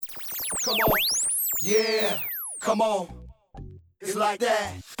Come on. Yeah. Come on. It's like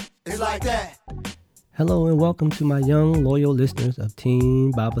that. It's like that. Hello and welcome to my young, loyal listeners of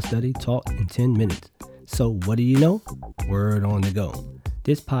Teen Bible Study Taught in 10 Minutes. So what do you know? Word on the go.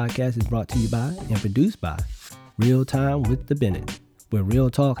 This podcast is brought to you by and produced by Real Time with the Bennett, where real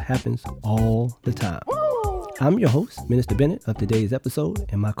talk happens all the time. I'm your host, Minister Bennett, of today's episode,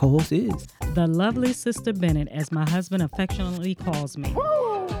 and my co-host is the lovely Sister Bennett, as my husband affectionately calls me.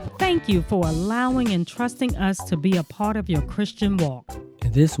 Thank you for allowing and trusting us to be a part of your Christian walk.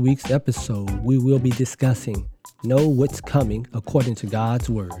 In this week's episode, we will be discussing Know What's Coming According to God's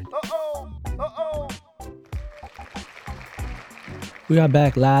Word. We are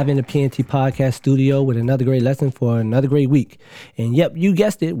back live in the PNT Podcast studio with another great lesson for another great week. And yep, you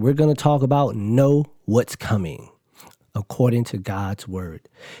guessed it, we're going to talk about Know What's Coming According to God's Word.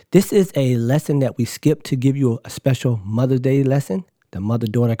 This is a lesson that we skipped to give you a special Mother's Day lesson, the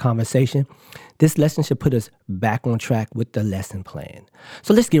mother-daughter conversation. This lesson should put us back on track with the lesson plan.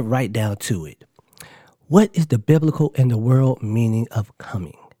 So let's get right down to it. What is the biblical and the world meaning of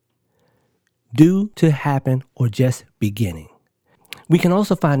coming? Due to happen or just beginning? We can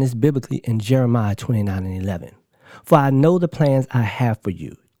also find this biblically in Jeremiah 29:11. For I know the plans I have for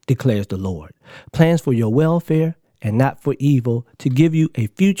you, declares the Lord, plans for your welfare and not for evil, to give you a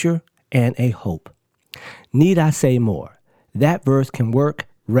future and a hope. Need I say more? That verse can work,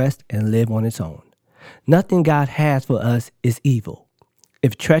 rest, and live on its own. Nothing God has for us is evil.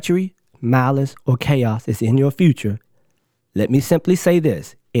 If treachery, malice, or chaos is in your future, let me simply say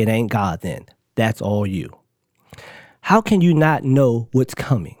this, it ain't God then. That's all you. How can you not know what's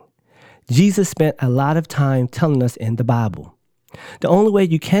coming? Jesus spent a lot of time telling us in the Bible. The only way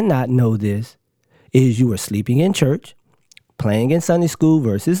you cannot know this is you are sleeping in church, playing in Sunday school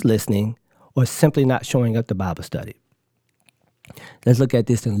versus listening, or simply not showing up to Bible study. Let's look at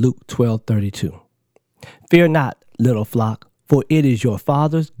this in Luke 12:32. Fear not, little flock, for it is your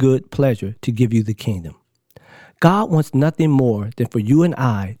Father's good pleasure to give you the kingdom. God wants nothing more than for you and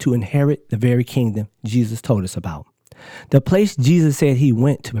I to inherit the very kingdom Jesus told us about. The place Jesus said he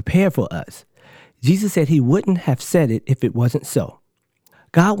went to prepare for us. Jesus said he wouldn't have said it if it wasn't so.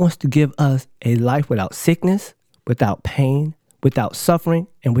 God wants to give us a life without sickness, without pain, without suffering,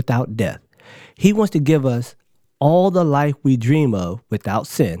 and without death. He wants to give us all the life we dream of without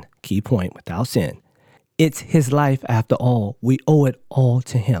sin. Key point, without sin. It's his life after all. We owe it all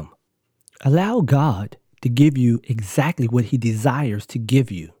to him. Allow God to give you exactly what he desires to give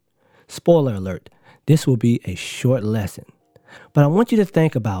you. Spoiler alert. This will be a short lesson, but I want you to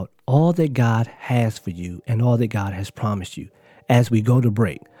think about all that God has for you and all that God has promised you as we go to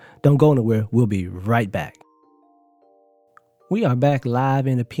break. Don't go nowhere. We'll be right back. We are back live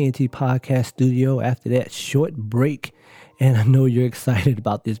in the PNT Podcast studio after that short break, and I know you're excited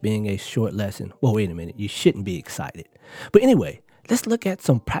about this being a short lesson. Well, wait a minute. You shouldn't be excited. But anyway, let's look at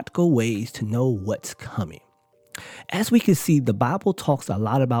some practical ways to know what's coming. As we can see, the Bible talks a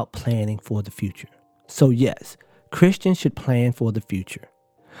lot about planning for the future. So yes, Christians should plan for the future,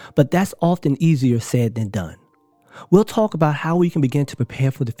 but that's often easier said than done. We'll talk about how we can begin to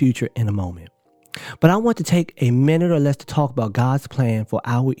prepare for the future in a moment, but I want to take a minute or less to talk about God's plan for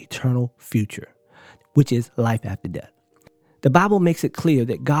our eternal future, which is life after death. The Bible makes it clear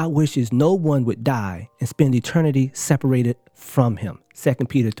that God wishes no one would die and spend eternity separated from him. 2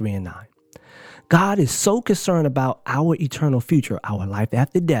 Peter 3:9. God is so concerned about our eternal future, our life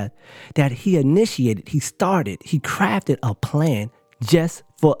after death, that he crafted a plan just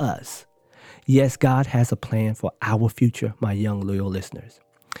for us. Yes, God has a plan for our future, my young, loyal listeners.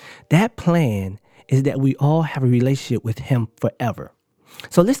 That plan is that we all have a relationship with him forever.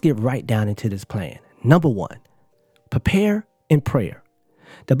 So let's get right down into this plan. Number one, prepare in prayer.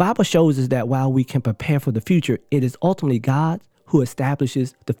 The Bible shows us that while we can prepare for the future, it is ultimately God who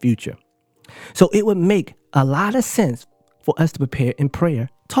establishes the future. So it would make a lot of sense for us to prepare in prayer,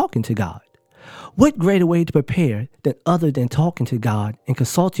 talking to God. What greater way to prepare other than talking to God and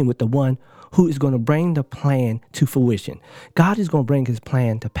consulting with the one who is going to bring the plan to fruition? God is going to bring his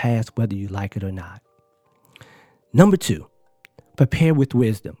plan to pass whether you like it or not. Number two, prepare with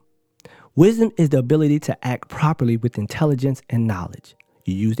wisdom. Wisdom is the ability to act properly with intelligence and knowledge.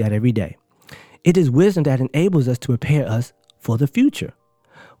 You use that every day. It is wisdom that enables us to prepare us for the future.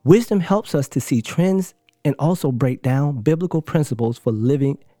 Wisdom helps us to see trends and also break down biblical principles for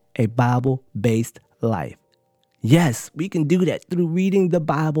living a Bible-based life. Yes, we can do that through reading the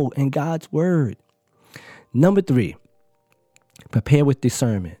Bible and God's Word. Number three, prepare with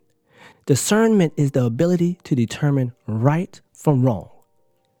discernment. Discernment is the ability to determine right from wrong.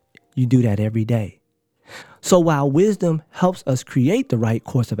 You do that every day. So while wisdom helps us create the right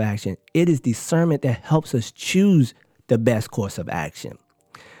course of action, it is discernment that helps us choose the best course of action.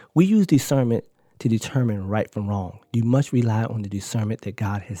 We use discernment to determine right from wrong. You must rely on the discernment that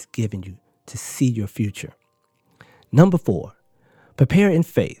God has given you to see your future. Number 4, prepare in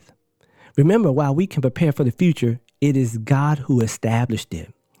faith. Remember, while we can prepare for the future, it is God who established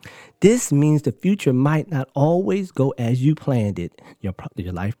it. This means the future might not always go as you planned it. Your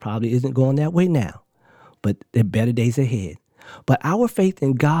life probably isn't going that way now, but there are better days ahead. But our faith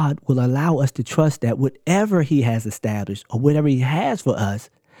in God will allow us to trust that whatever He has established or whatever He has for us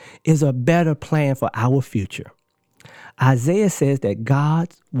is a better plan for our future. Isaiah says that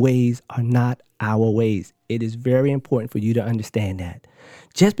God's ways are not our ways. It is very important for you to understand that.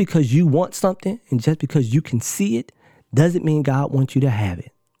 Just because you want something and just because you can see it doesn't mean God wants you to have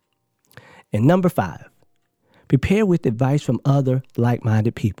it. And number 5, prepare with advice from other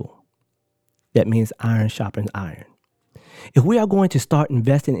like-minded people. That means iron sharpens iron. If we are going to start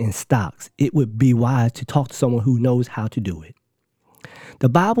investing in stocks, it would be wise to talk to someone who knows how to do it. The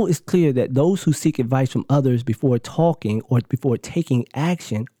Bible is clear that those who seek advice from others before talking or before taking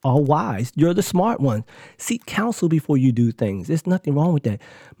action are wise. You're the smart ones. Seek counsel before you do things. There's nothing wrong with that.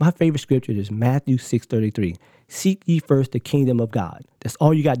 My favorite scripture is Matthew 6:33. Seek ye first the kingdom of God. That's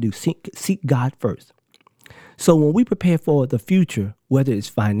all you got to do. Seek God first. So when we prepare for the future, whether it's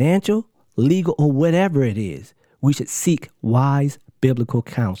financial, legal, or whatever it is, we should seek wise biblical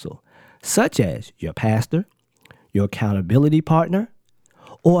counsel, such as your pastor, your accountability partner,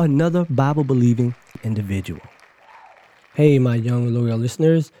 or another Bible-believing individual. Hey, my young loyal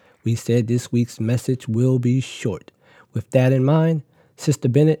listeners, we said this week's message will be short. With that in mind, Sister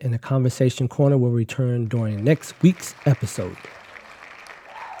Bennett and the Conversation Corner will return during next week's episode.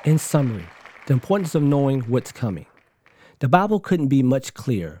 In summary, the importance of knowing what's coming. The Bible couldn't be much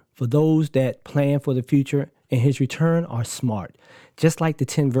clearer. For those that plan for the future and His return are smart. Just like the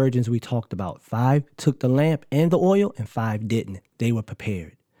 10 virgins we talked about. 5 took the lamp and the oil and 5 didn't. They were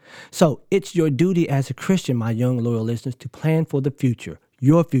prepared. So it's your duty as a Christian, my young loyal listeners, to plan for the future,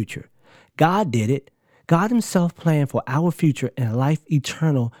 your future. God did it. God Himself planned for our future and life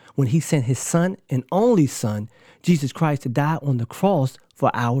eternal when He sent His Son and only Son, Jesus Christ, to die on the cross for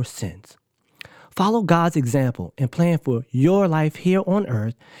our sins. Follow God's example and plan for your life here on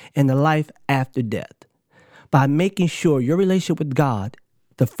earth and the life after death by making sure your relationship with God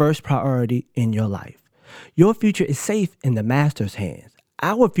the first priority in your life. Your future is safe in the Master's hands.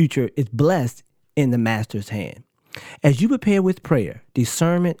 Our future is blessed in the Master's hand. As you prepare with prayer,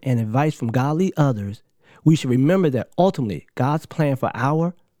 discernment, and advice from godly others, we should remember that ultimately God's plan for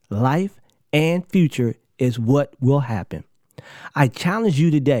our life and future is what will happen. I challenge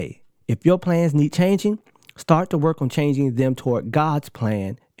you today, if your plans need changing, start to work on changing them toward God's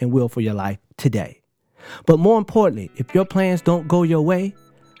plan and will for your life today. But more importantly, if your plans don't go your way,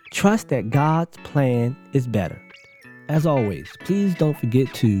 trust that God's plan is better. As always, please don't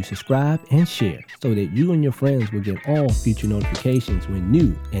forget to subscribe and share so that you and your friends will get all future notifications when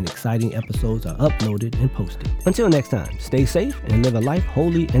new and exciting episodes are uploaded and posted. Until next time, stay safe and live a life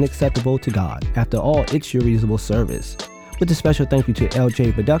holy and acceptable to God. After all, it's your reasonable service. With a special thank you to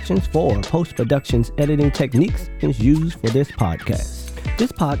LJ Productions for post-productions editing techniques used for this podcast.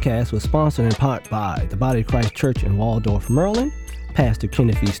 This podcast was sponsored in part by the Body of Christ Church in Waldorf, Maryland, Pastor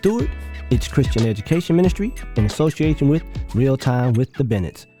Kenneth E. Stewart, It's Christian Education Ministry, in association with Real Time with the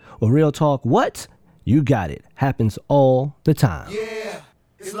Bennetts. Or Real Talk, what? You got it. Happens all the time. Yeah,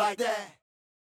 it's like that.